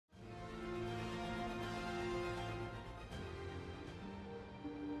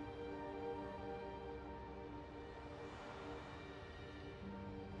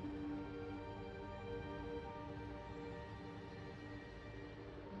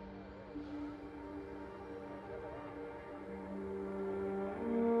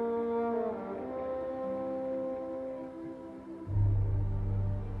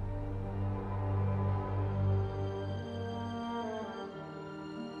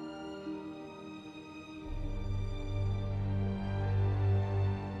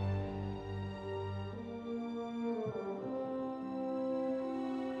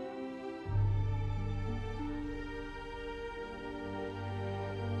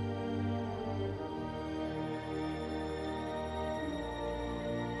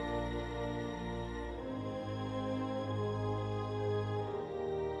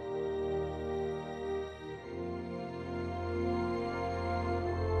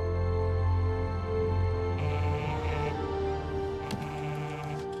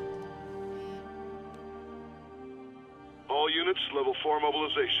units, level 4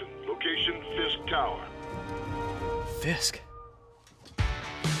 mobilization. Location, Fisk Tower. Fisk?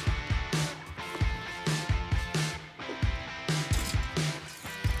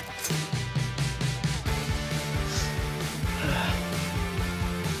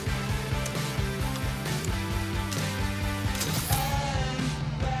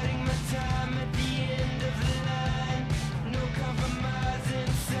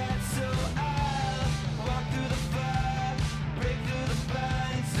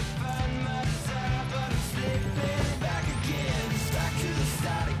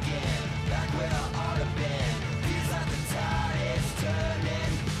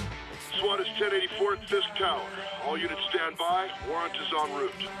 SWAT is 1084 at Fisk Tower. All units stand by. Warrant is en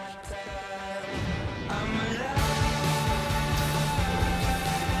route.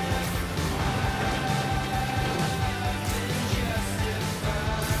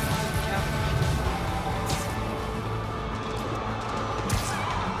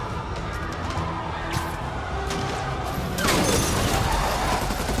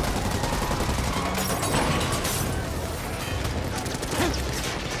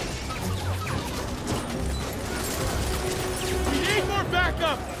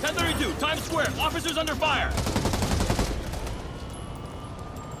 Backup! 1032, Times Square. Officers under fire.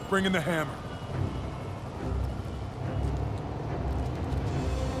 Bring in the hammer.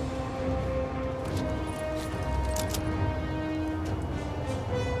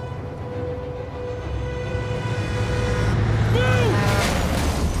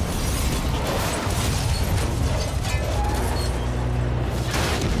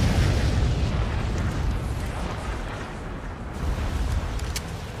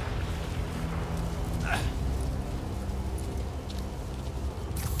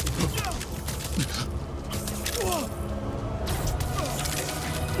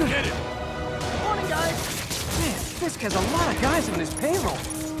 Get it! Morning, guys! Man, Fisk has a lot of guys on his payroll.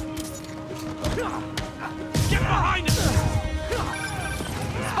 Get behind us!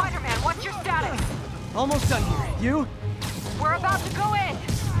 Spider-Man, what's your status? Almost done here. You? We're about to go in.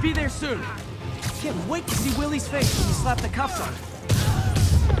 Be there soon. Can't wait to see Willie's face when you slap the cuffs on.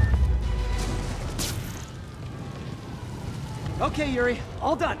 Okay, Yuri.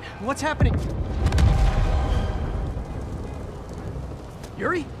 All done. What's happening?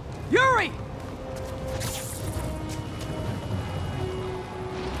 Yuri? Yuri!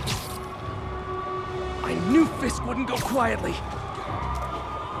 I knew Fisk wouldn't go quietly.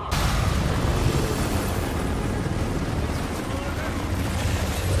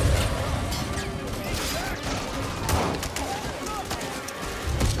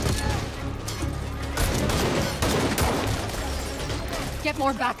 Get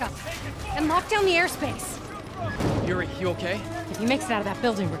more backup. And lock down the airspace. Yuri, you okay? If he makes it out of that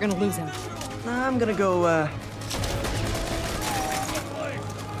building, we're gonna lose him. I'm gonna go,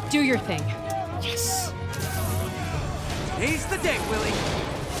 Do your thing. Yes! Today's the day, Willie!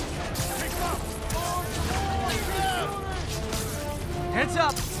 Heads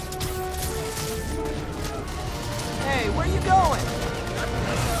up! Hey, where you going?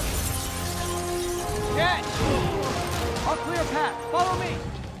 Catch! I'll clear a path. Follow me!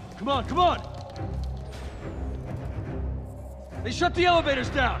 Come on, come on! They shut the elevators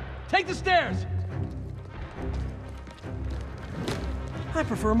down! Take the stairs! I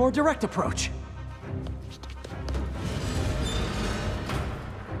prefer a more direct approach.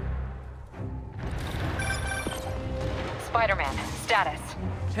 Spider-Man, status.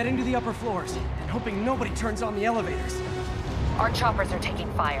 Heading to the upper floors, and hoping nobody turns on the elevators. Our choppers are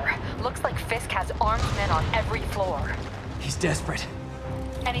taking fire. Looks like Fisk has armed men on every floor. He's desperate.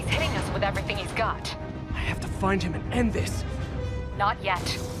 And he's hitting us with everything he's got. I have to find him and end this. Not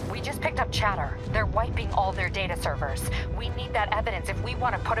yet. We just picked up chatter. They're wiping all their data servers. We need that evidence if we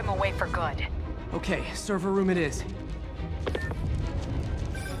want to put him away for good. Okay, server room it is.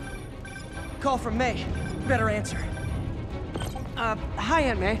 Call from May. Better answer. Hi,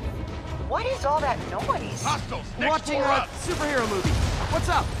 Aunt May. What is all that noise? Hostiles! Next Watching floor a up! superhero movie. What's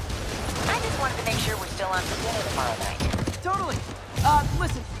up? I just wanted to make sure we're still on for dinner tomorrow night. Totally.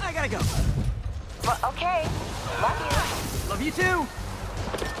 Listen, I gotta go. Well, okay. Love you. Love you too.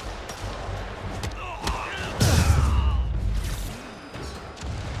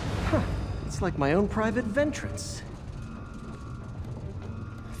 Huh. It's like my own private ventrance.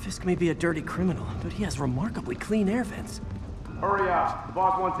 Fisk may be a dirty criminal, but he has remarkably clean air vents. Hurry up. The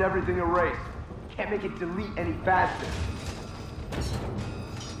boss wants everything erased. Can't make it delete any faster.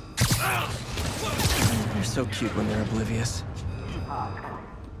 They're so cute when they're oblivious.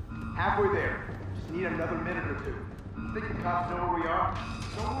 Halfway there. Just need another minute or two. Think the cops know where we are?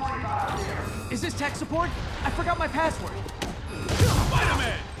 Don't worry about it here. Is this tech support? I forgot my password.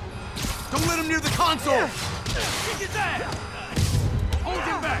 Spider-Man! Don't let him near the console! Kick his ass! Hold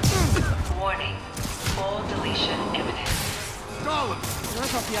him back! Warning. Full deletion imminent. Stalin! I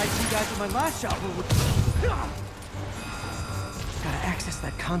thought the IT guys at my last shop were... Gotta access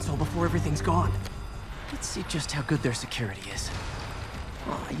that console before everything's gone. Let's see just how good their security is.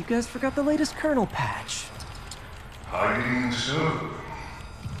 Aw, you guys forgot the latest kernel patch. Hiding so.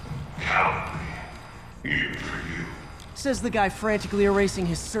 Cowardly. Even for you. Says the guy frantically erasing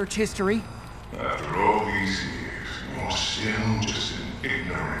his search history. After all these years, you're still just an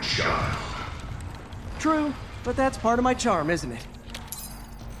ignorant child. True, but that's part of my charm, isn't it?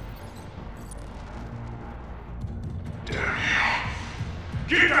 Damn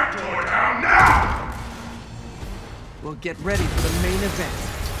you. Get that door down now! We'll get ready for the main event.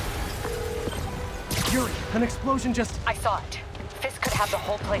 Yuri, an explosion just... I saw it. Fisk could have the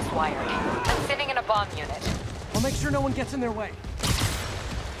whole place wired. I'm sitting in a bomb unit. I'll make sure no one gets in their way.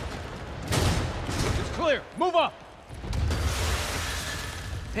 It's clear. Move up!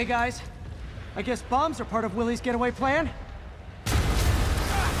 Hey guys, I guess bombs are part of Willie's getaway plan?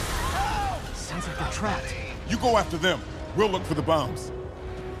 Sounds like they're trapped. You go after them. We'll look for the bombs.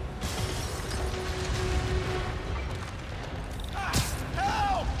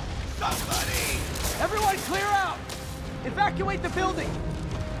 Help! Somebody! Everyone clear out! Evacuate the building!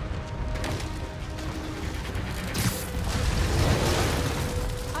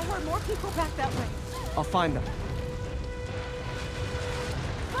 I heard more people back that way. I'll find them.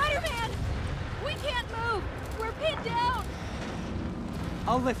 Spider-Man! We can't move! We're pinned down!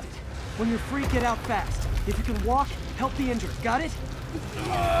 I'll lift it. When you're free, get out fast. If you can walk, help the injured. Got it?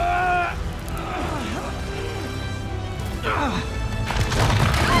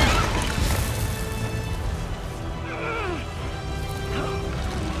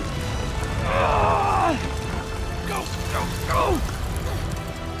 Go! Go! Go!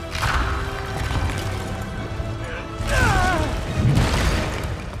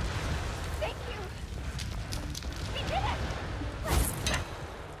 Thank you! We did it!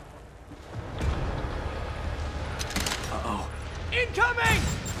 Incoming!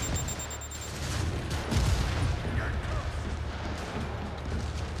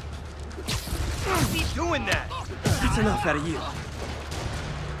 Keep doing that! That's enough out of you.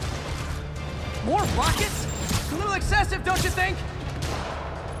 More rockets? It's a little excessive, don't you think?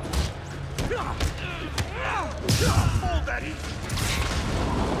 Hold that heat!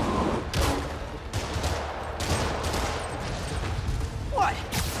 What?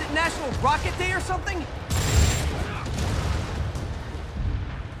 Is it National Rocket Day or something?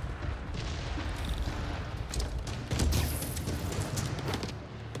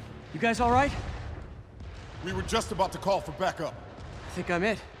 You guys all right? We were just about to call for backup. I think I'm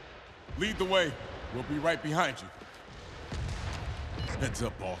it. Lead the way. We'll be right behind you. Heads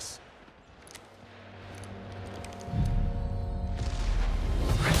up, boss.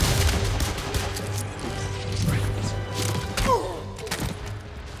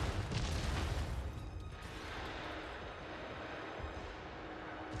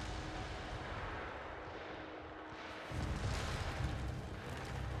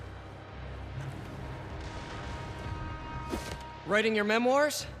 Writing your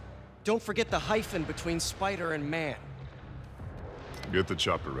memoirs? Don't forget the hyphen between Spider and Man. Get the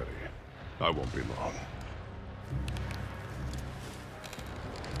chopper ready. I won't be long.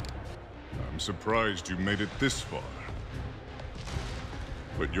 I'm surprised you made it this far.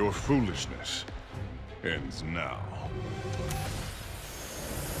 But your foolishness ends now.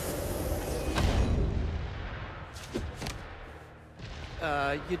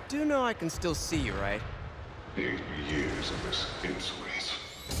 You do know I can still see you, right? 8 years of this insolence.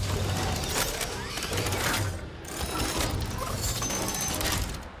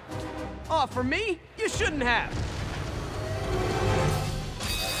 Oh, for me? You shouldn't have.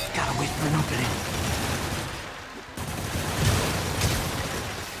 Gotta wait for an opening.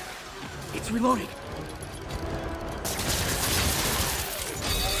 It's reloading.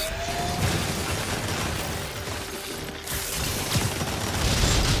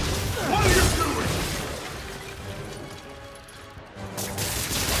 What are you doing?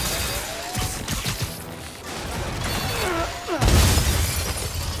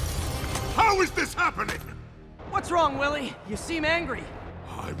 How is this happening? What's wrong, Willie? You seem angry.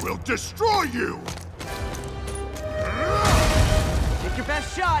 I will destroy you! Take your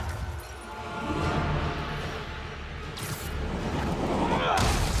best shot.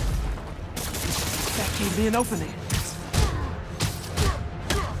 That gave me an opening.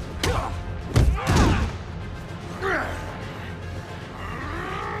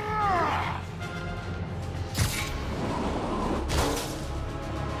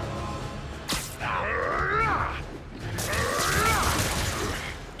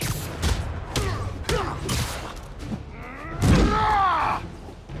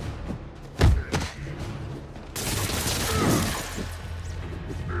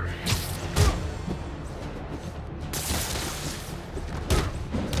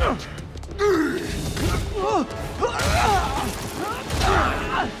 You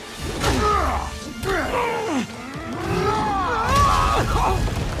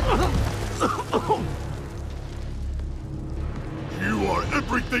are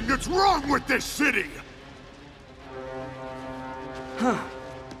everything that's wrong with this city! Huh.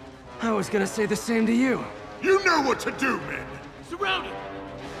 I was gonna say the same to you. You know what to do, men! Surrounded!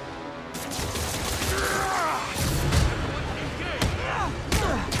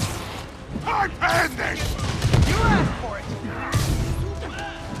 I pan this! You asked for it!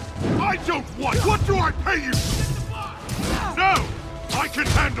 I don't want! What do I pay you? No! I can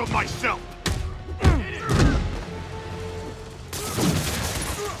handle myself!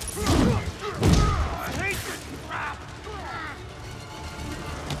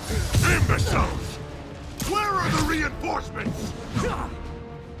 Imbeciles! Where are the reinforcements? No,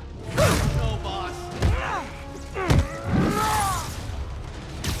 boss.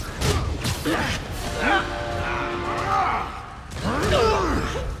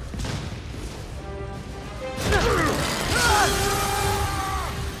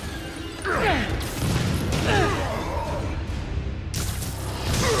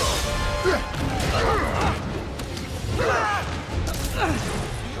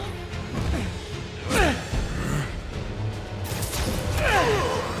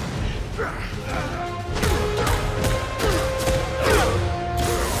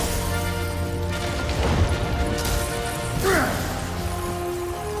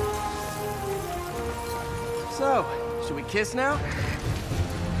 So, should we kiss now?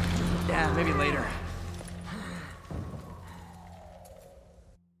 Yeah, maybe later.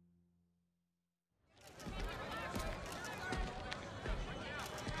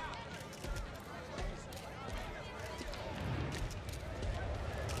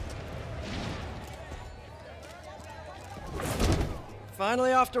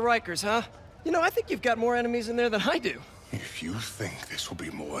 Finally off to Rikers, huh? You know, I think you've got more enemies in there than I do. If you think this will be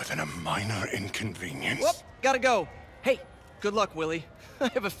more than a minor inconvenience... Whoop, gotta go. Hey, good luck, Willie. I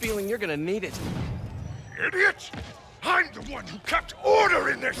have a feeling you're gonna need it. Idiot! I'm the one who kept order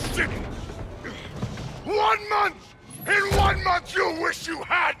in this city! 1 month! In 1 month you'll wish you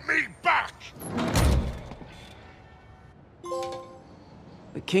had me back!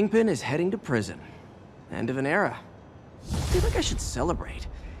 The Kingpin is heading to prison. End of an era. I feel like I should celebrate.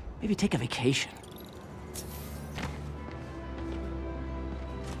 Maybe take a vacation.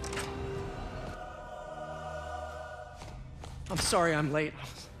 I'm sorry I'm late.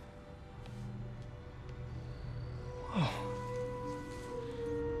 Oh.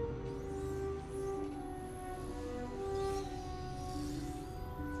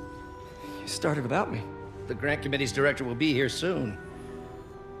 You started without me. The grant committee's director will be here soon.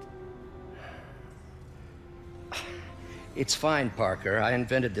 It's fine, Parker. I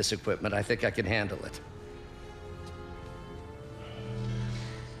invented this equipment. I think I can handle it.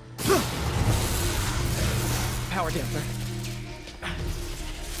 Power damper.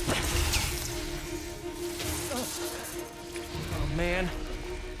 Oh, man.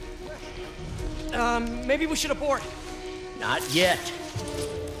 Maybe we should abort. Not yet.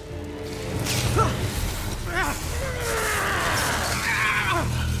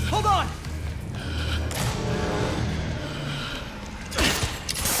 Hold on!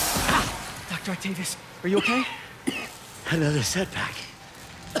 Dr. Octavius, are you okay? Another setback.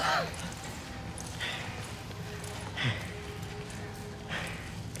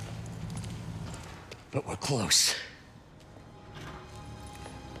 But we're close.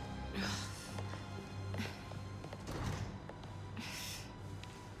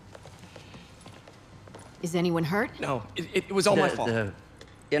 Is anyone hurt? No, it was all my fault. The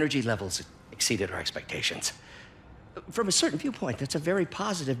energy levels exceeded our expectations. From a certain viewpoint, that's a very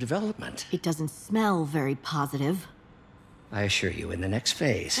positive development. It doesn't smell very positive. I assure you, in the next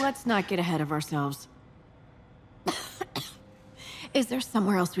phase... Let's not get ahead of ourselves. Is there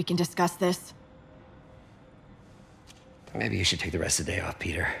somewhere else we can discuss this? Maybe you should take the rest of the day off,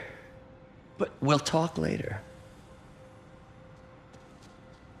 Peter. But we'll talk later.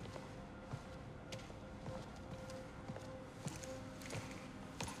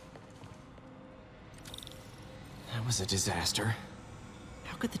 That was a disaster.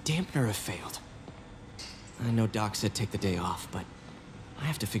 How could the dampener have failed? I know Doc said take the day off, but I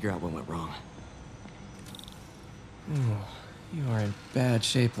have to figure out what went wrong. Ooh, you are in bad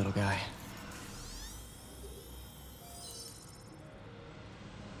shape, little guy.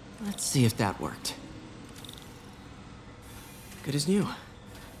 Let's see if that worked. Good as new.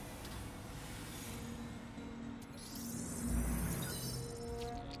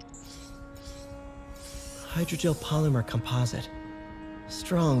 Hydrogel polymer composite.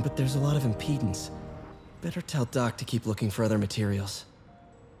 Strong, but there's a lot of impedance. Better tell Doc to keep looking for other materials.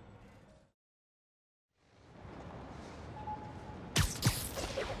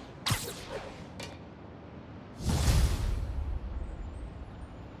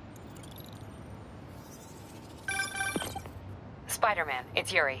 Spider-Man,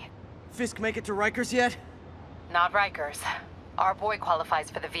 it's Yuri. Fisk make it to Rikers yet? Not Rikers. Our boy qualifies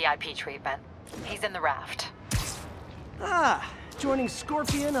for the VIP treatment. He's in the raft. Ah, joining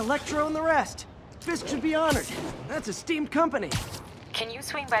Scorpion, Electro, and the rest. Fisk should be honored. That's esteemed company. Can you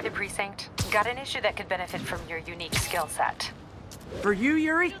swing by the precinct? Got an issue that could benefit from your unique skill set. For you,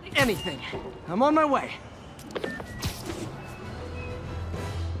 Yuri, anything. I'm on my way.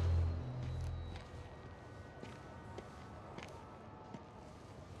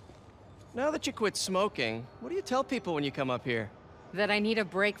 Now that you quit smoking, what do you tell people when you come up here? That I need a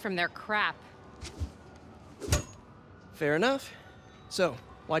break from their crap. Fair enough. So,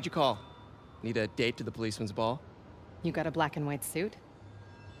 why'd you call? Need a date to the policeman's ball? You got a black and white suit?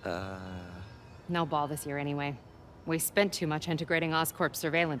 No ball this year anyway. We spent too much integrating Oscorp's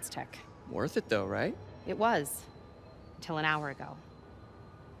surveillance tech. Worth it though, right? It was. Until an hour ago.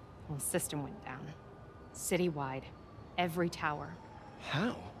 Well, the system went down. Citywide. Every tower.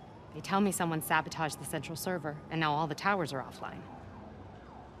 How? They tell me someone sabotaged the central server, and now all the towers are offline.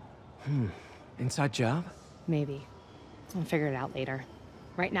 Inside job? Maybe. I'll figure it out later.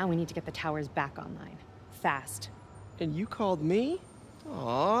 Right now, we need to get the towers back online. Fast. And you called me?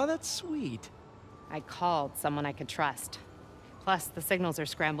 Aw, that's sweet. I called someone I could trust. Plus, the signals are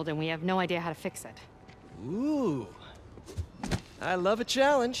scrambled, and we have no idea how to fix it. Ooh. I love a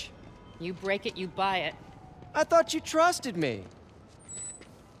challenge. You break it, you buy it. I thought you trusted me.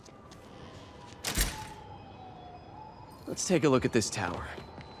 Let's take a look at this tower.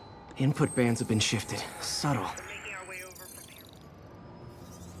 Input bands have been shifted. Subtle.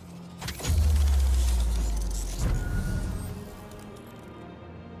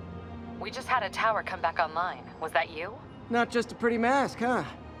 We just had a tower come back online. Was that you? Not just a pretty mask, huh?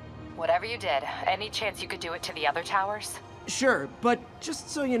 Whatever you did, any chance you could do it to the other towers? Sure, but just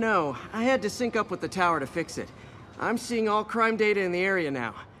so you know, I had to sync up with the tower to fix it. I'm seeing all crime data in the area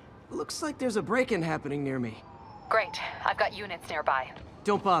now. Looks like there's a break-in happening near me. Great. I've got units nearby.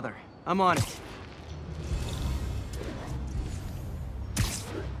 Don't bother. I'm on it.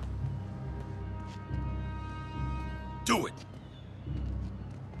 Do it!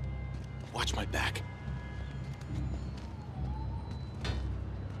 Watch my back.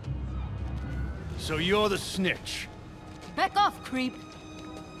 So you're the snitch. Back off, creep.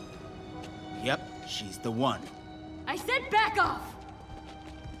 Yep, she's the one. I said back off!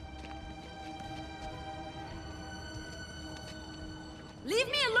 Leave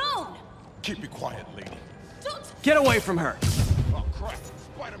me alone! Keep it quiet, lady. Don't... Get away from her! Oh, crap.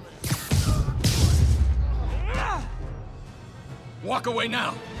 Spider-Man. Walk away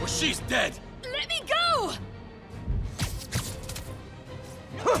now, or she's dead. Let me go!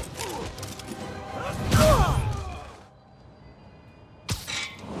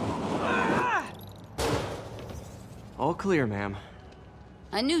 All clear, ma'am.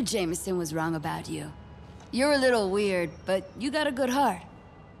 I knew Jameson was wrong about you. You're a little weird, but you got a good heart.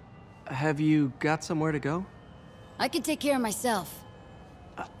 Have you got somewhere to go? I can take care of myself.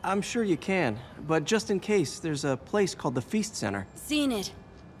 I'm sure you can, but just in case, there's a place called the Feast Center. Seen it.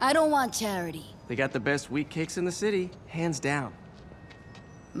 I don't want charity. They got the best wheat cakes in the city, hands down.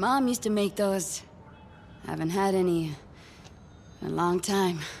 Mom used to make those. Haven't had any in a long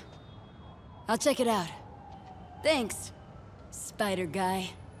time. I'll check it out. Thanks, Spider Guy.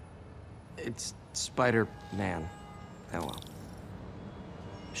 It's Spider-Man. Oh well.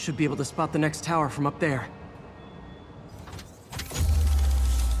 Should be able to spot the next tower from up there.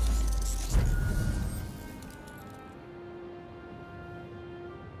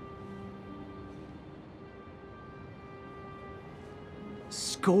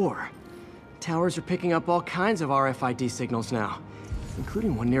 Score! Towers are picking up all kinds of RFID signals now,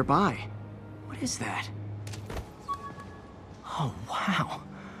 including one nearby. What is that? Oh, wow.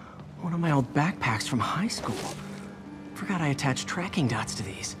 One of my old backpacks from high school. Forgot I attached tracking dots to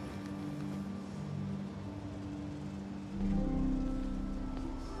these.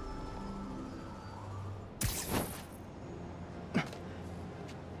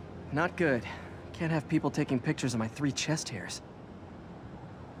 Not good. Can't have people taking pictures of my 3 chest hairs.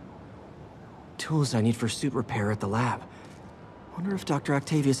 Tools I need for suit repair at the lab. Wonder if Dr.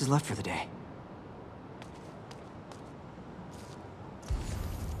 Octavius is left for the day.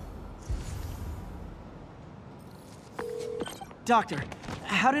 Doctor,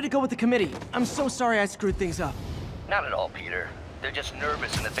 how did it go with the committee? I'm so sorry I screwed things up. Not at all, Peter. They're just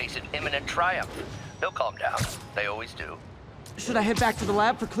nervous in the face of imminent triumph. They'll calm down. They always do. Should I head back to the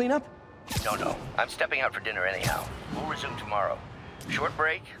lab for cleanup? No. I'm stepping out for dinner anyhow. We'll resume tomorrow. Short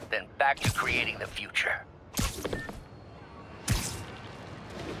break, then back to creating the future.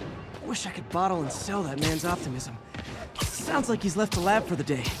 Wish I could bottle and sell that man's optimism. Sounds like he's left the lab for the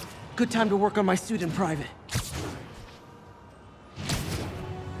day. Good time to work on my suit in private.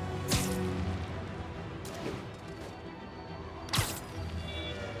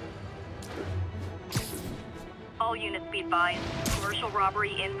 All units be advised. Commercial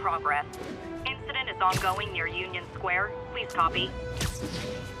robbery in progress. Incident is ongoing near Union Square. Please copy.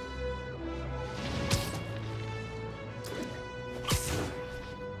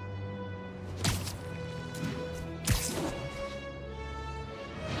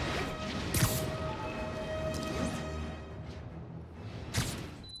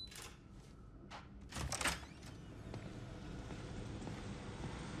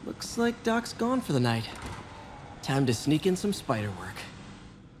 Looks like Doc's gone for the night. Time to sneak in some spider work.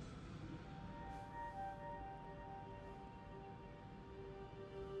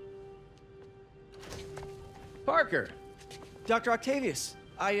 Parker! Dr. Octavius,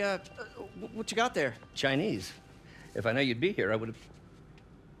 what you got there? Chinese. If I know you'd be here, I would have...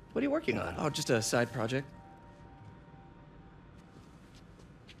 What are you working on? Oh, just a side project.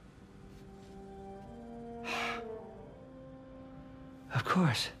 Of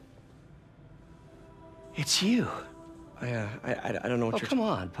course. It's you. I don't know what you're... Oh, come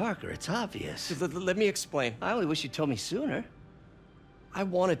on, Parker, it's obvious. Let me explain. I only wish you'd told me sooner. I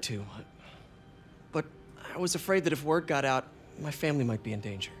wanted to, but I was afraid that if word got out, my family might be in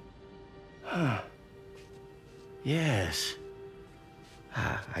danger. Huh. Yes.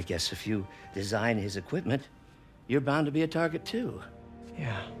 I guess if you design his equipment, you're bound to be a target too.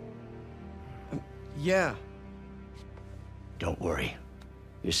 Yeah. Yeah. Don't worry.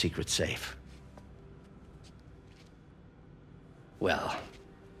 Your secret's safe. Well,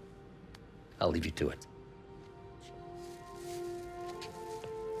 I'll leave you to it.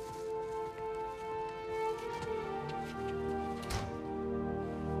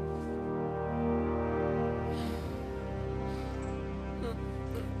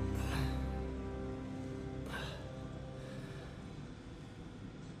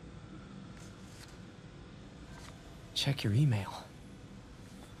 Check your email.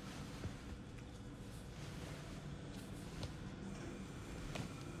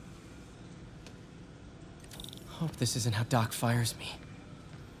 Hope this isn't how Doc fires me.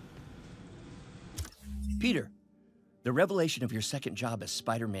 Peter, the revelation of your second job as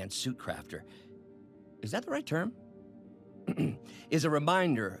Spider-Man suit crafter, is that the right term? Is a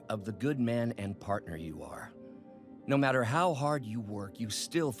reminder of the good man and partner you are. No matter how hard you work, you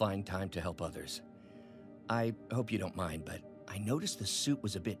still find time to help others. I hope you don't mind, but I noticed the suit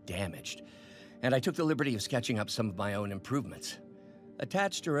was a bit damaged, and I took the liberty of sketching up some of my own improvements.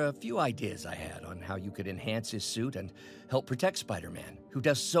 Attached are a few ideas I had on how you could enhance his suit and help protect Spider-Man, who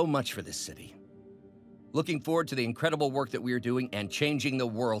does so much for this city. Looking forward to the incredible work that we are doing and changing the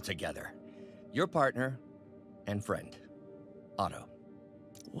world together. Your partner and friend, Otto.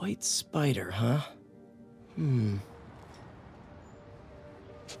 White spider, huh?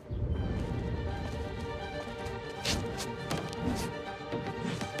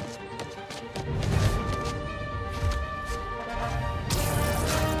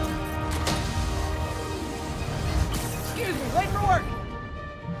 Excuse me, late for work!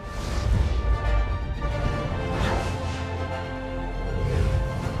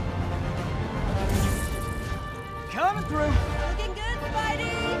 Coming through! Looking good,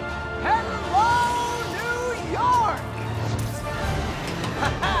 Spidey! Hello, New York!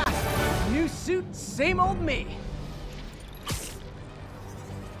 Ha-ha! New suit, same old me.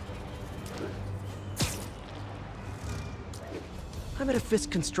 I'm at a Fisk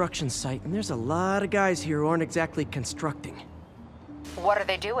construction site, and there's a lot of guys here who aren't exactly constructing. What are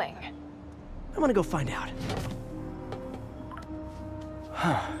they doing? I'm gonna go find out.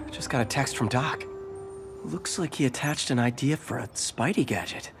 Just got a text from Doc. Looks like he attached an idea for a Spidey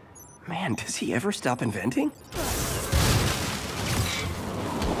gadget. Man, does he ever stop inventing?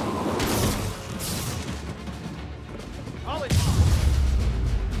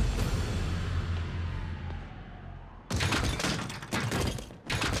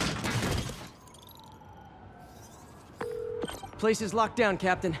 Place is locked down,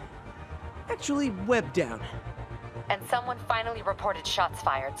 Captain. Actually, webbed down. And someone finally reported shots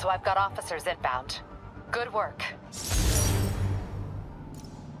fired, so I've got officers inbound. Good work.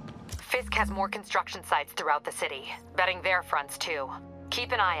 Fisk has more construction sites throughout the city, betting their fronts too.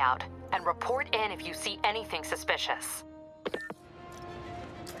 Keep an eye out, and report in if you see anything suspicious.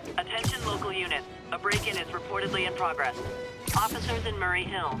 Attention local units. A break-in is reportedly in progress. Officers in Murray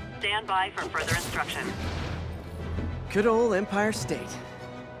Hill, stand by for further instructions. Good old Empire State.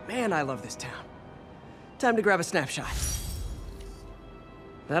 Man, I love this town. Time to grab a snapshot.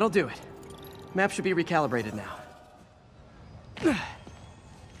 That'll do it. Map should be recalibrated now.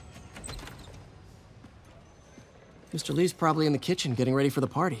 Mr. Lee's probably in the kitchen getting ready for the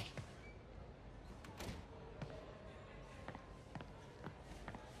party.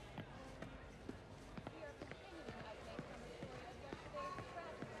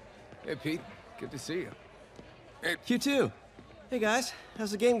 Hey, Pete. Good to see you. Hey, you too. Hey, guys.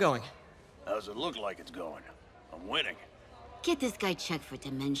 How's the game going? How's it look like it's going? I'm winning. Get this guy checked for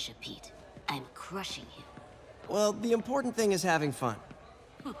dementia, Pete. I'm crushing him. Well, the important thing is having fun.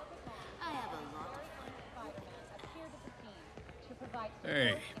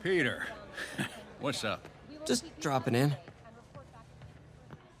 Hey, Peter. What's up? Just dropping in.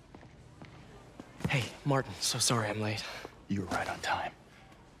 Hey, Martin, so sorry I'm late. You were right on time.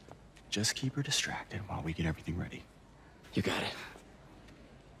 Just keep her distracted while we get everything ready. You got it.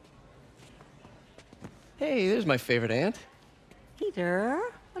 Hey, there's my favorite aunt. Peter,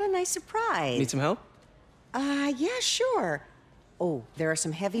 what a nice surprise. Need some help? Yeah, sure. Oh, there are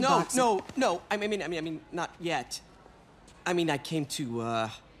some heavy boxes. No. I mean, not yet. I mean, I came to,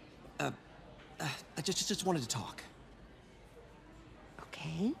 I just wanted to talk.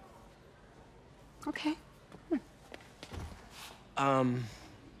 Okay. Okay.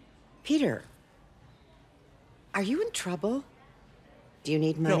 Peter, are you in trouble? Do you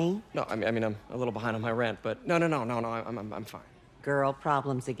need money? No, I mean, I'm a little behind on my rent, but no, I'm fine. Girl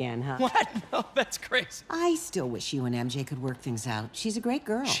problems again, huh? What? No, that's crazy. I still wish you and MJ could work things out. She's a great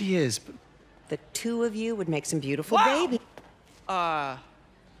girl. She is, but... The two of you would make some beautiful babies.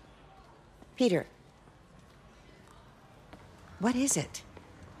 Peter. What is it?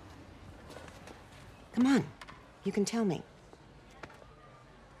 Come on. You can tell me.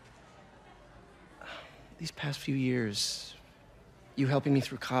 These past few years, you helping me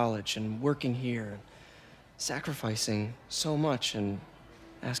through college and working here, and sacrificing so much and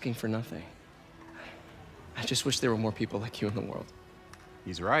asking for nothing. I just wish there were more people like you in the world.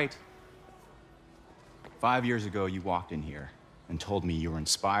 He's right. 5 years ago, you walked in here and told me you were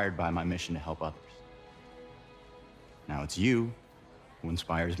inspired by my mission to help others. Now it's you who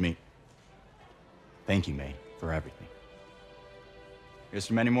inspires me. Thank you, May, for everything. Here's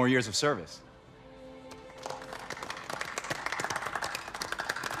to many more years of service.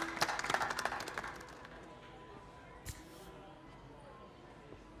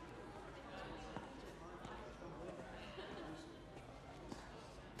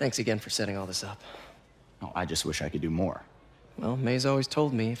 Thanks again for setting all this up. Oh, I just wish I could do more. Well, May's always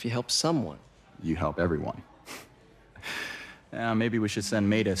told me if you help someone, you help everyone. Maybe we should send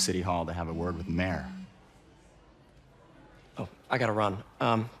May to City Hall to have a word with the mayor. Oh, I gotta run.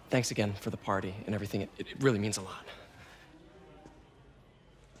 Thanks again for the party and everything. It really means a lot.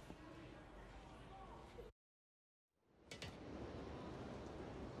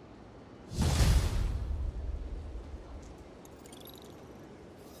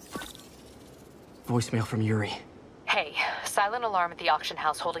 Voicemail from Yuri. Hey, silent alarm at the auction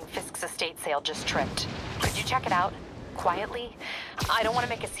house holding Fisk's estate sale just tripped. Could you check it out? Quietly? I don't want to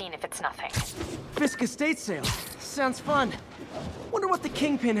make a scene if it's nothing. Fisk estate sale. Sounds fun. Wonder what the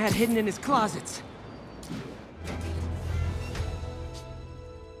Kingpin had hidden in his closets.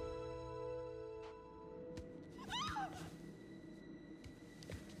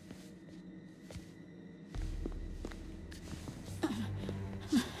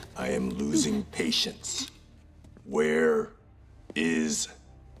 I am losing patience. Where is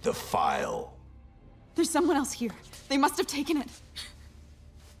the file? There's someone else here. They must have taken it.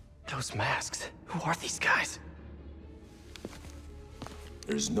 Those masks. Who are these guys?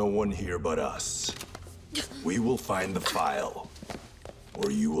 There's no one here but us. We will find the file,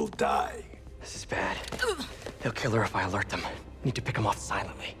 or you will die. This is bad. They'll kill her if I alert them. Need to pick them off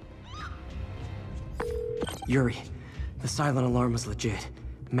silently. Yuri, the silent alarm was legit.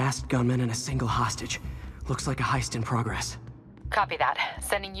 Masked gunmen and a single hostage. Looks like a heist in progress. Copy that.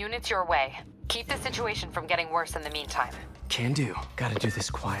 Sending units your way. Keep the situation from getting worse in the meantime. Can do. Gotta do this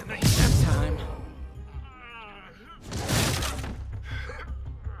quietly. Nap time.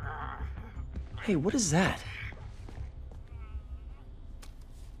 Hey, what is that?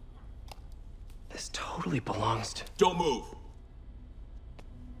 This totally belongs to... Don't move!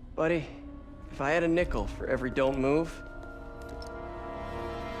 Buddy, if I had a nickel for every don't move...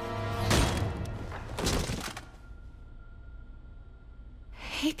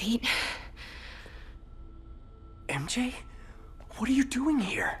 Hey, Pete. MJ? What are you doing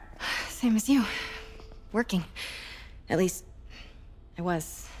here? Same as you. Working. At least, I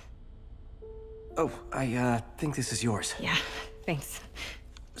was. Oh, I think this is yours. Yeah, thanks.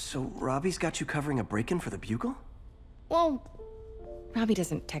 So, Robbie's got you covering a break-in for the Bugle? Well, Robbie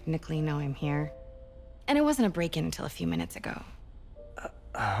doesn't technically know I'm here. And it wasn't a break-in until a few minutes ago.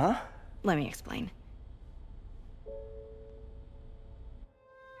 Huh? Let me explain.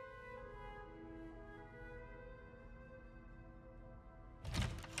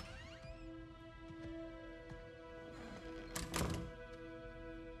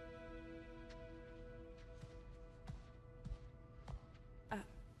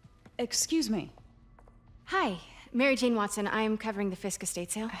 Excuse me. Hi, Mary Jane Watson. I'm covering the Fisk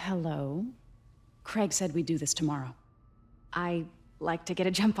estate sale. Hello. Craig said we'd do this tomorrow. I like to get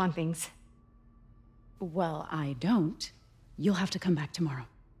a jump on things. Well, I don't. You'll have to come back tomorrow.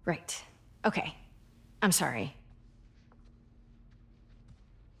 Right. Okay. I'm sorry.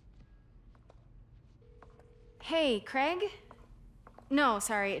 Hey, Craig? No,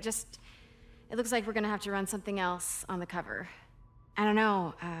 sorry. It looks like we're gonna have to run something else on the cover. I don't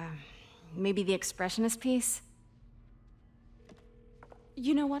know, maybe the expressionist piece?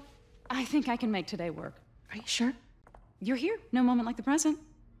 You know what? I think I can make today work. Are you sure? You're here. No moment like the present.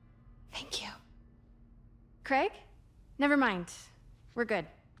 Thank you. Craig? Never mind. We're good.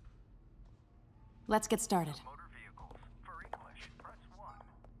 Let's get started.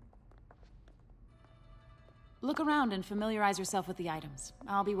 Look around and familiarize yourself with the items.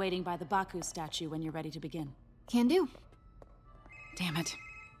 I'll be waiting by the Baku statue when you're ready to begin. Can do. Damn it.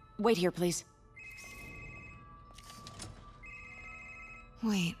 Wait here, please.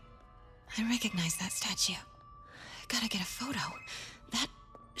 Wait. I recognize that statue. Gotta get a photo. That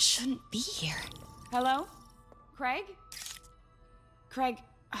shouldn't be here. Hello? Craig? Craig,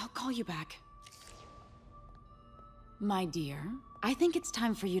 I'll call you back. My dear, I think it's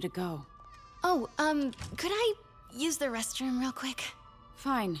time for you to go. Oh, could I use the restroom real quick?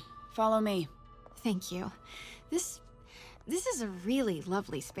 Fine. Follow me. Thank you. This is a really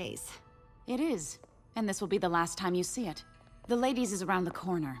lovely space. It is. And this will be the last time you see it. The ladies is around the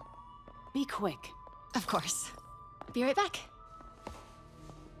corner. Be quick. Of course. Be right back.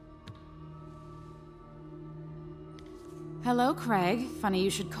 Hello, Craig. Funny you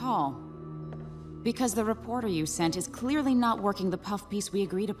should call. Because the reporter you sent is clearly not working the puff piece we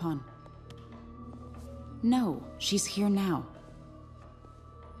agreed upon. No, she's here now.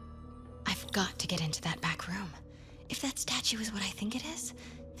 I've got to get into that back room. If that statue is what I think it is,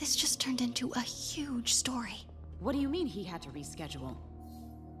 this just turned into a huge story. What do you mean he had to reschedule?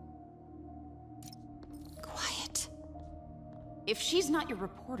 Quiet. If she's not your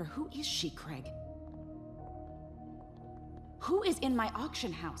reporter, who is she, Craig? Who is in my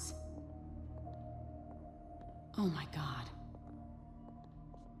auction house? Oh my God.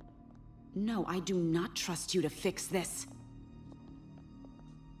 No, I do not trust you to fix this.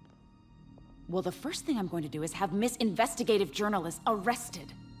 Well, the first thing I'm going to do is have Miss Investigative Journalist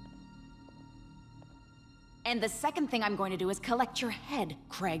arrested. And the second thing I'm going to do is collect your head,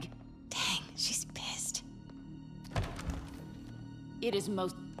 Craig. Dang, she's pissed. It is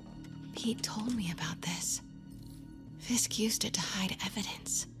most... Pete told me about this. Fisk used it to hide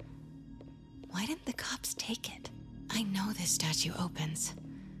evidence. Why didn't the cops take it? I know this statue opens.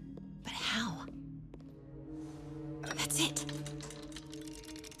 But how? That's it.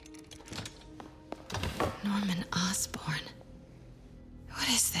 Norman Osborn. What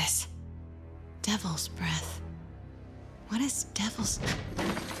is this? Devil's breath. What is devil's...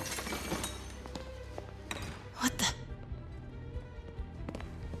 What the...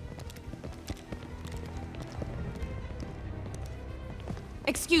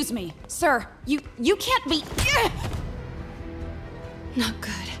 Excuse me, sir. You can't be... Not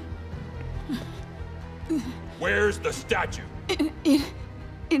good. Where's the statue?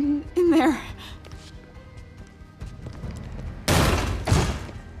 In there.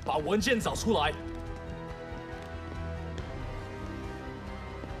 把文件找出来。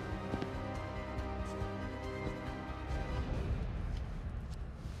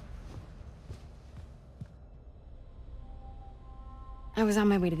I was on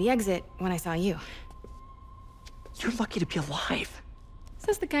my way to the exit when I saw you. You're lucky to be alive.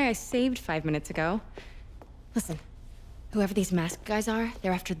 Says the guy I saved 5 minutes ago. Listen, whoever these masked guys are,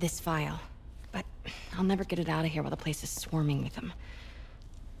 they're after this file. But I'll never get it out of here while the place is swarming with them.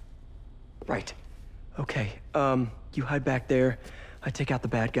 Right. Okay, you hide back there. I take out the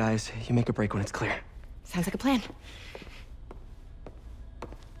bad guys. You make a break when it's clear. Sounds like a plan.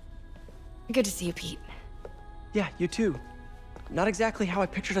 Good to see you, Pete. Yeah, you too. Not exactly how I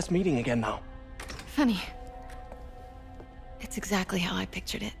pictured us meeting again, though. Funny. It's exactly how I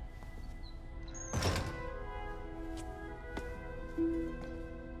pictured it.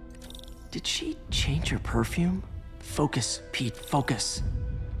 Did she change her perfume? Focus, Pete, focus.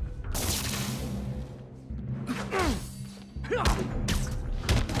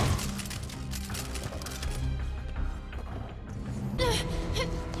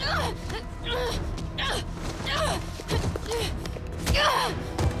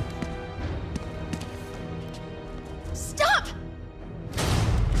 Stop!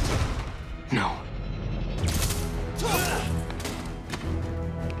 No.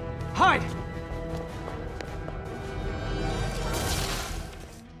 Hide!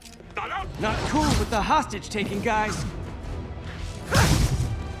 Not cool with the hostage-taking, guys.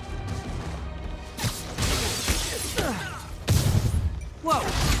 Whoa,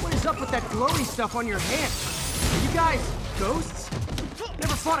 what is up with that glowy stuff on your hand? Are you guys ghosts?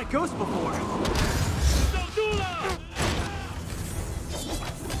 Never fought a ghost before.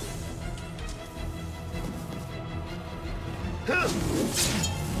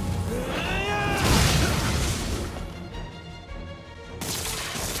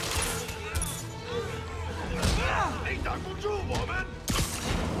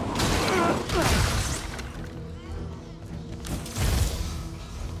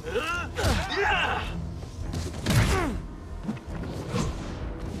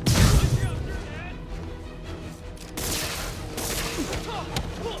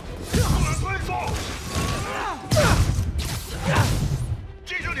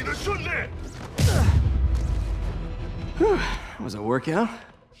 Was it a workout?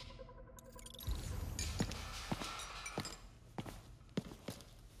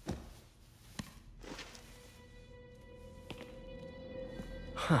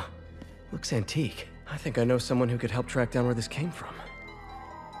 Huh. Looks antique. I think I know someone who could help track down where this came from.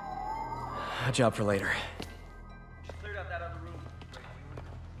 A job for later.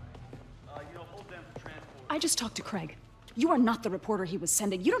 I just talked to Craig. You are not the reporter he was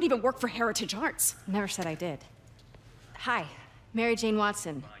sending. You don't even work for Heritage Arts. Never said I did. Hi, Mary Jane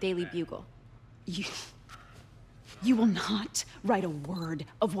Watson, Daily Bugle. You will not write a word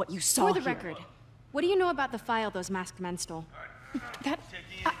of what you saw For the here. record, what do you know about the file those masked men stole?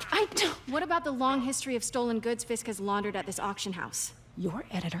 I don't... What about the long history of stolen goods Fisk has laundered at this auction house? Your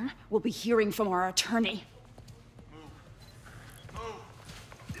editor will be hearing from our attorney.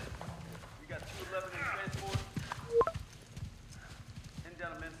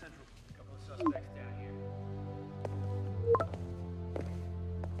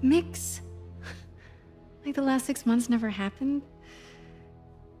 Mix? Like the last 6 months never happened?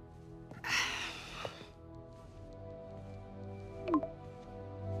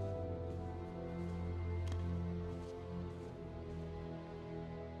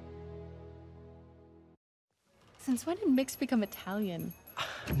 Since when did Mix become Italian?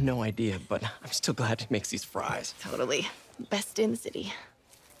 No idea, but I'm still glad he makes these fries. Totally. Best in the city.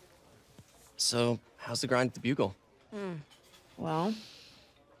 So, how's the grind at the Bugle? Well,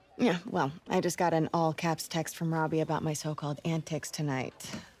 I just got an all-caps text from Robbie about my so-called antics tonight.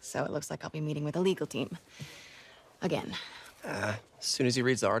 So it looks like I'll be meeting with the legal team. Again. As soon as he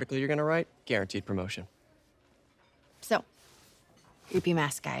reads the article you're gonna write, guaranteed promotion. So, creepy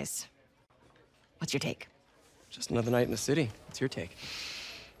mask guys. What's your take? Just another night in the city. What's your take?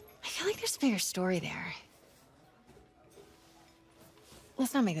 I feel like there's a bigger story there.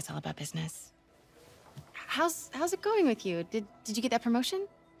 Let's not make this all about business. How's it going with you? Did you get that promotion?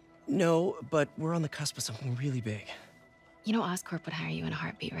 No, but we're on the cusp of something really big. You know Oscorp would hire you in a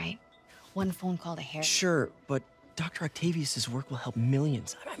heartbeat, right? One phone call to Harry. Sure, but Dr. Octavius's work will help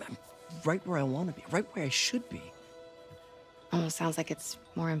millions. I'm right where I want to be, right where I should be. Almost sounds like it's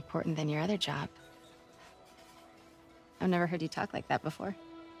more important than your other job. I've never heard you talk like that before.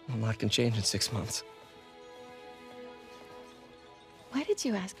 A lot can change in 6 months. Why did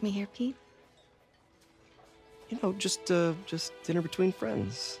you ask me here, Pete? You know, just dinner between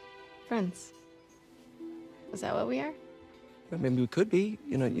friends. Friends. Is that what we are? Well, maybe we could be,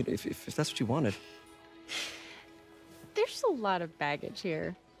 you know, if that's what you wanted. There's a lot of baggage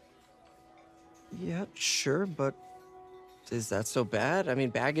here. Yeah, sure, but is that so bad? I mean,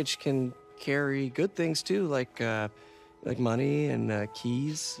 baggage can carry good things too, like money and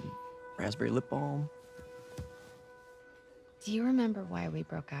keys, and raspberry lip balm. Do you remember why we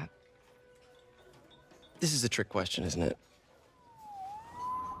broke up? This is a trick question, isn't it?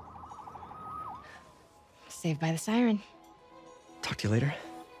 Saved by the siren. Talk to you later.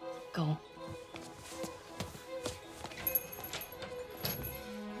 Go.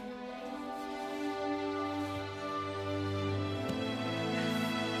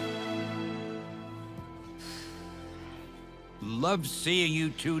 Love seeing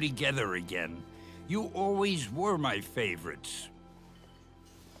you two together again. You always were my favorites.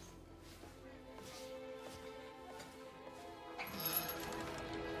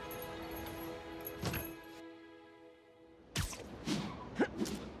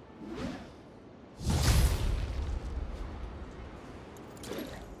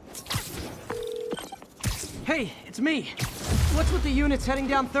 Hey, it's me. What's with the units heading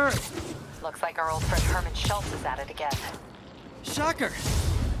down 3rd? Looks like our old friend Herman Schultz is at it again. Shocker.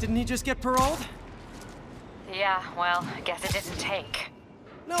 Didn't he just get paroled? Yeah, well, I guess it didn't take.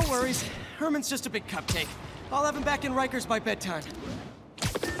 No worries. Herman's just a big cupcake. I'll have him back in Rikers by bedtime.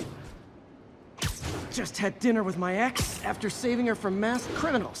 Just had dinner with my ex after saving her from masked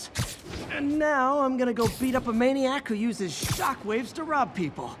criminals. And now I'm gonna go beat up a maniac who uses shockwaves to rob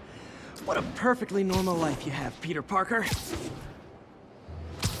people. What a perfectly normal life you have, Peter Parker.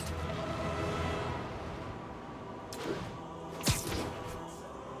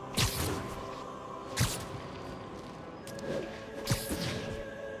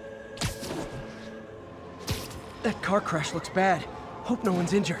 That car crash looks bad. Hope no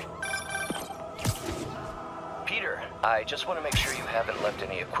one's injured. Peter, I just want to make sure you haven't left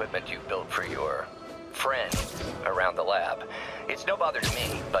any equipment you built for your friend around the lab. It's no bother to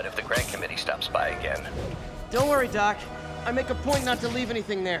me, but if the grant committee stops by again... Don't worry, Doc. I make a point not to leave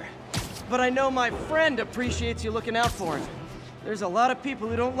anything there. But I know my friend appreciates you looking out for him. There's a lot of people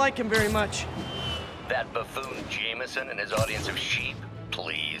who don't like him very much. That buffoon Jameson and his audience of sheep?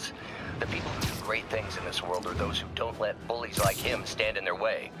 Please. The people who do great things in this world are those who don't let bullies like him stand in their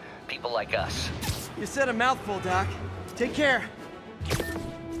way. People like us. You said a mouthful, Doc. Take care.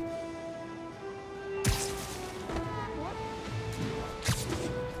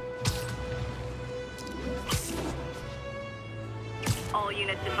 All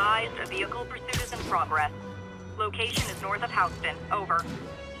units advised, a vehicle pursuit is in progress. Location is north of Houston. Over.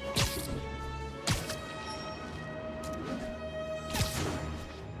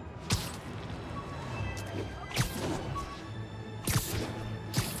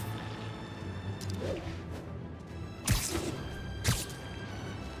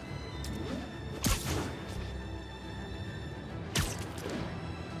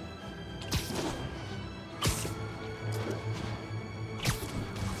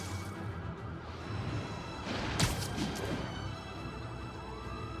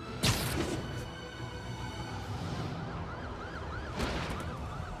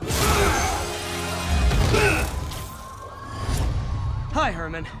 Hi,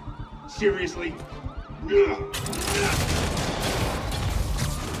 Herman. Seriously? Give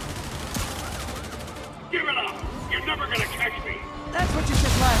it up! You're never gonna catch me! That's what you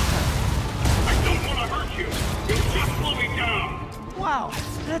said last time. I don't want to hurt you! You just slow me down! Wow,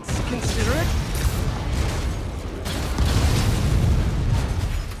 that's considerate.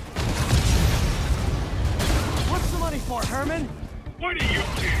 What's the money for, Herman? What do you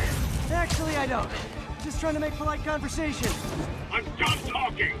care? Actually, I don't. Just trying to make polite conversation. I'm done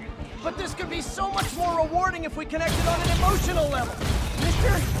talking! But this could be so much more rewarding if we connected on an emotional level.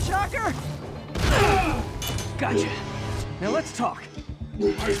 Mr. Shocker? Gotcha. Now let's talk.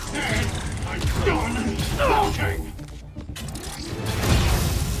 I said I'm done talking!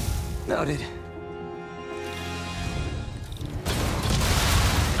 Noted.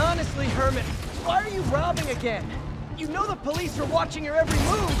 Honestly, Herman, why are you robbing again? You know the police are watching your every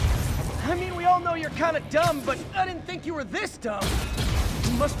move. I mean, we all know you're kind of dumb, but I didn't think you were this dumb.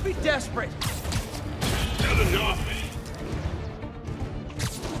 You must be desperate. Not enough.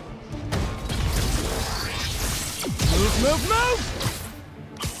 Move, move, move!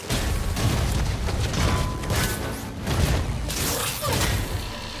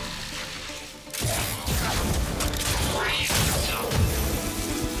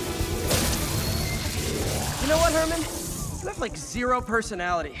 You know what, Herman? You have like zero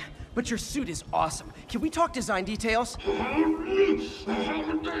personality. But your suit is awesome. Can we talk design details?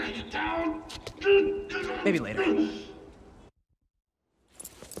 Maybe later.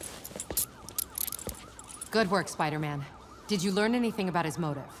 Good work, Spider-Man. Did you learn anything about his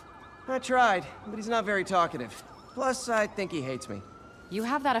motive? I tried, but he's not very talkative. Plus, I think he hates me. You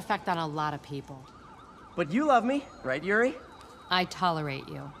have that effect on a lot of people. But you love me, right, Yuri? I tolerate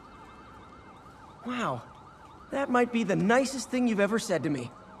you. Wow. That might be the nicest thing you've ever said to me.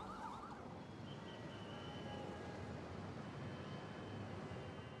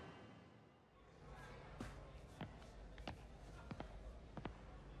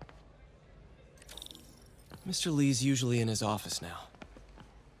 Mr. Lee's usually in his office now.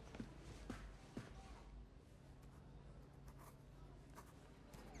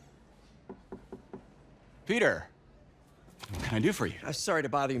 Peter, what can I do for you? I'm sorry to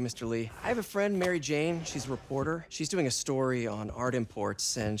bother you, Mr. Lee. I have a friend, Mary Jane. She's a reporter. She's doing a story on art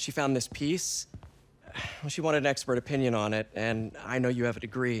imports, and she found this piece. Well, she wanted an expert opinion on it, and I know you have a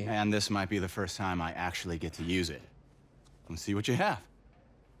degree. And this might be the first time I actually get to use it. Let's see what you have.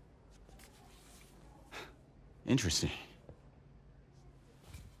 Interesting.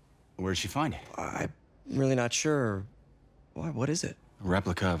 Where'd she find it? I I'm really not sure. Why, what is it? A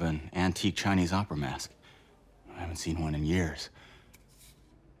replica of an antique Chinese opera mask. I haven't seen one in years.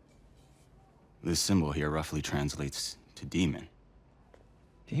 This symbol here roughly translates to demon.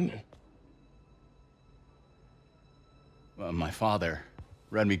 Demon? Well, my father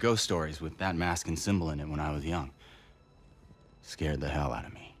read me ghost stories with that mask and symbol in it when I was young. Scared the hell out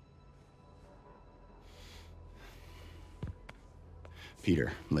of me.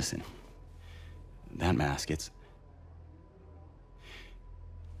 Peter, listen. That mask, it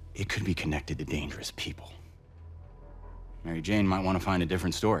could be connected to dangerous people. Mary Jane might want to find a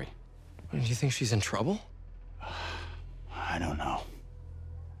different story. Do you think she's in trouble? I don't know.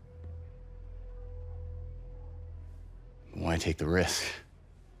 Why take the risk?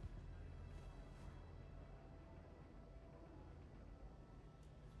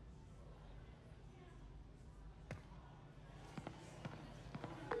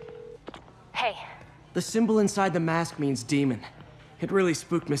 Hey. The symbol inside the mask means demon. It really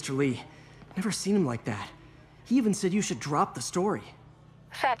spooked Mr. Lee. Never seen him like that. He even said you should drop the story.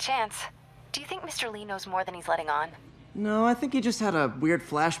 Fat chance. Do you think Mr. Lee knows more than he's letting on? No, I think he just had a weird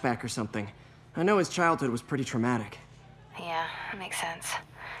flashback or something. I know his childhood was pretty traumatic. Yeah, makes sense.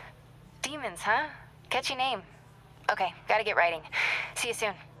 Demons, huh? Catchy name. Okay, gotta get writing. See you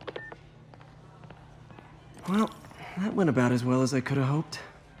soon. Well, that went about as well as I could have hoped.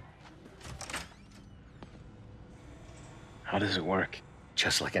 How does it work?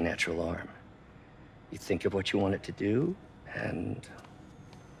 Just like a natural arm. You think of what you want it to do, and...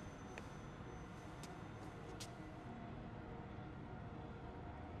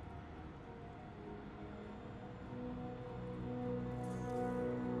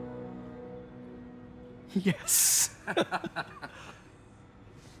 Yes.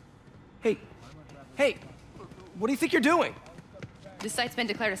 Hey, what do you think you're doing? This site's been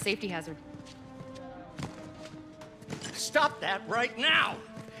declared a safety hazard. Stop that right now!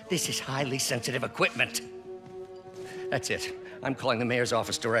 This is highly sensitive equipment. That's it. I'm calling the mayor's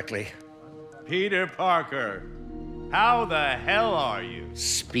office directly. Peter Parker, how the hell are you?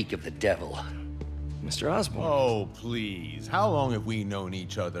 Speak of the devil. Mr. Osborn. Oh, please. How long have we known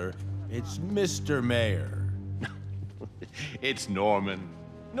each other? It's Mr. Mayor. It's Norman.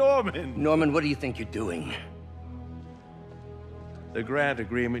 Norman, what do you think you're doing? The grant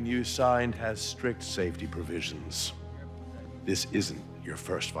agreement you signed has strict safety provisions. This isn't your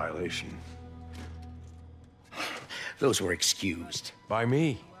first violation. Those were excused. By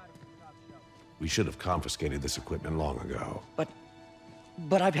me. We should have confiscated this equipment long ago.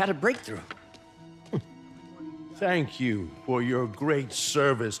 But I've had a breakthrough. Thank you for your great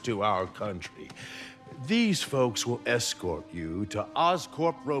service to our country. These folks will escort you to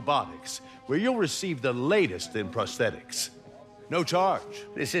Oscorp Robotics, where you'll receive the latest in prosthetics. No charge.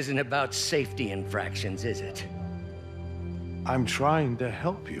 This isn't about safety infractions, is it? I'm trying to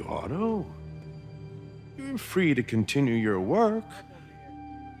help you, Otto. You're free to continue your work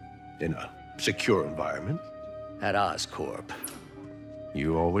in a secure environment. At Oscorp.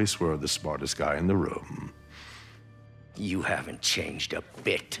 You always were the smartest guy in the room. You haven't changed a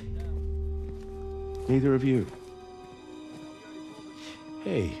bit. Neither of you.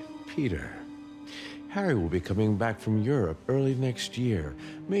 Hey, Peter. Harry will be coming back from Europe early next year.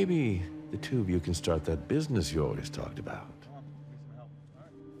 Maybe the two of you can start that business you always talked about.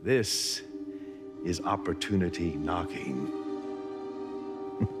 This is opportunity knocking.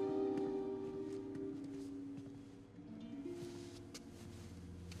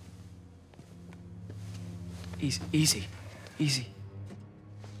 Easy.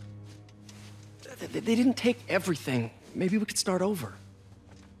 They didn't take everything. Maybe we could start over.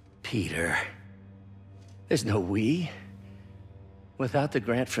 Peter, there's no we. Without the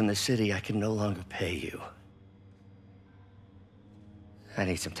grant from the city, I can no longer pay you. I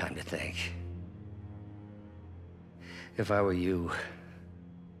need some time to think. If I were you,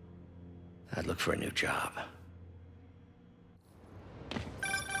 I'd look for a new job.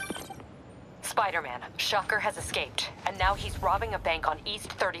 Spider-Man, Shocker has escaped, and now he's robbing a bank on East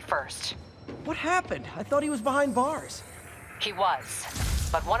 31st. What happened? I thought he was behind bars. He was,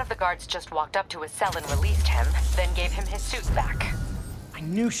 but one of the guards just walked up to his cell and released him, then gave him his suit back. I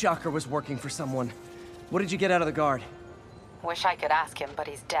knew Shocker was working for someone. What did you get out of the guard? Wish I could ask him, but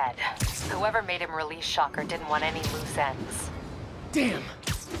he's dead. Whoever made him release Shocker didn't want any loose ends. Damn!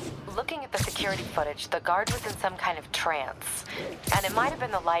 Looking at the security footage, the guard was in some kind of trance. And it might have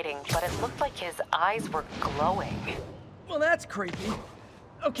been the lighting, but it looked like his eyes were glowing. Well, that's creepy.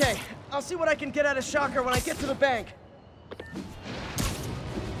 Okay, I'll see what I can get out of Shocker when I get to the bank.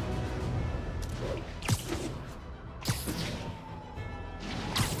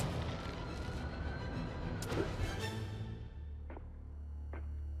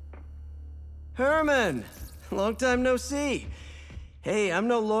 Herman! Long time no see. Hey, I'm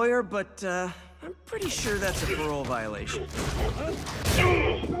no lawyer, but I'm pretty sure that's a parole violation.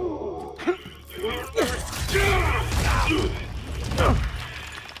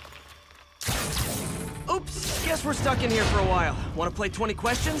 Oops, guess we're stuck in here for a while. Want to play 20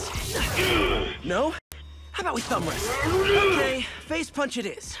 questions? No? How about we thumb wrestle? Okay, face punch it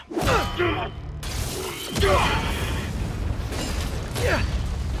is.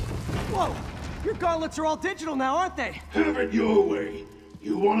 Whoa! Your gauntlets are all digital now, aren't they? Have it your way.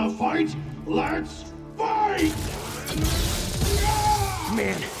 You wanna fight? Let's fight!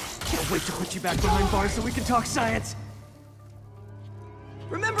 Man, can't wait to put you back behind bars so we can talk science.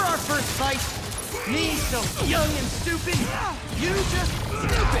 Remember our first fight? Me so young and stupid, you just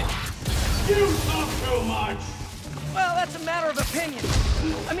stupid. You talk too much. Well, that's a matter of opinion.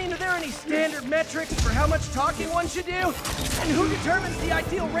 I mean, are there any standard metrics for how much talking one should do? And who determines the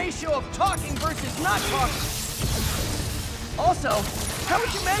ideal ratio of talking versus not talking? Also, how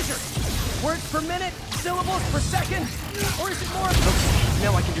would you measure it? Words per minute? Syllables per second? Or is it more... Okay,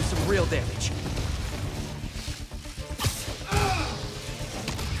 now I can do some real damage.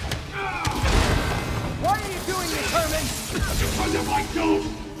 Why are you doing this, Herman? Because if I don't,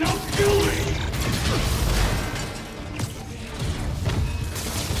 they'll kill me!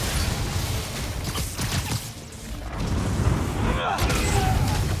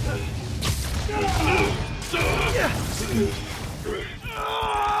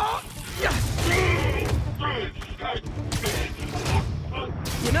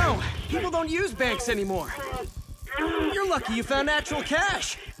 You know, people don't use banks anymore. You're lucky you found actual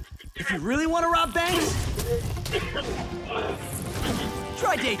cash. If you really want to rob banks,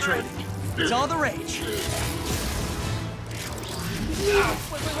 try day trading. It's all the rage.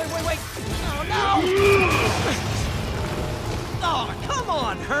 Wait. Oh, no! Oh, come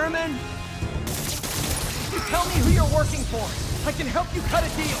on, Herman! You tell me who you're working for. I can help you cut a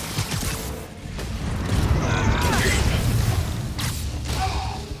deal.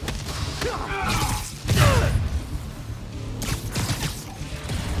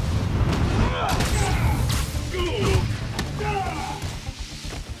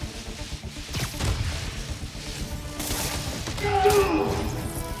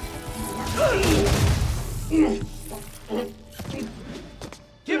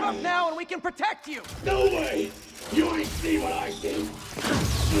 Give up now and we can protect you! No way! You ain't see what I see!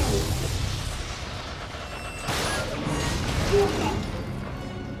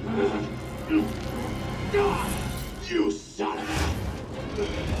 You son of a...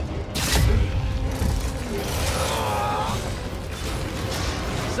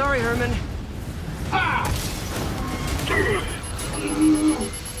 Sorry, Herman. You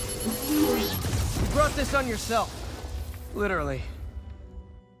brought this on yourself. Literally.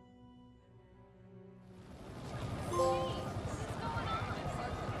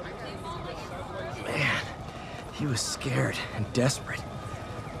 Man, he was scared and desperate.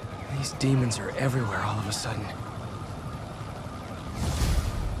 These demons are everywhere all of a sudden.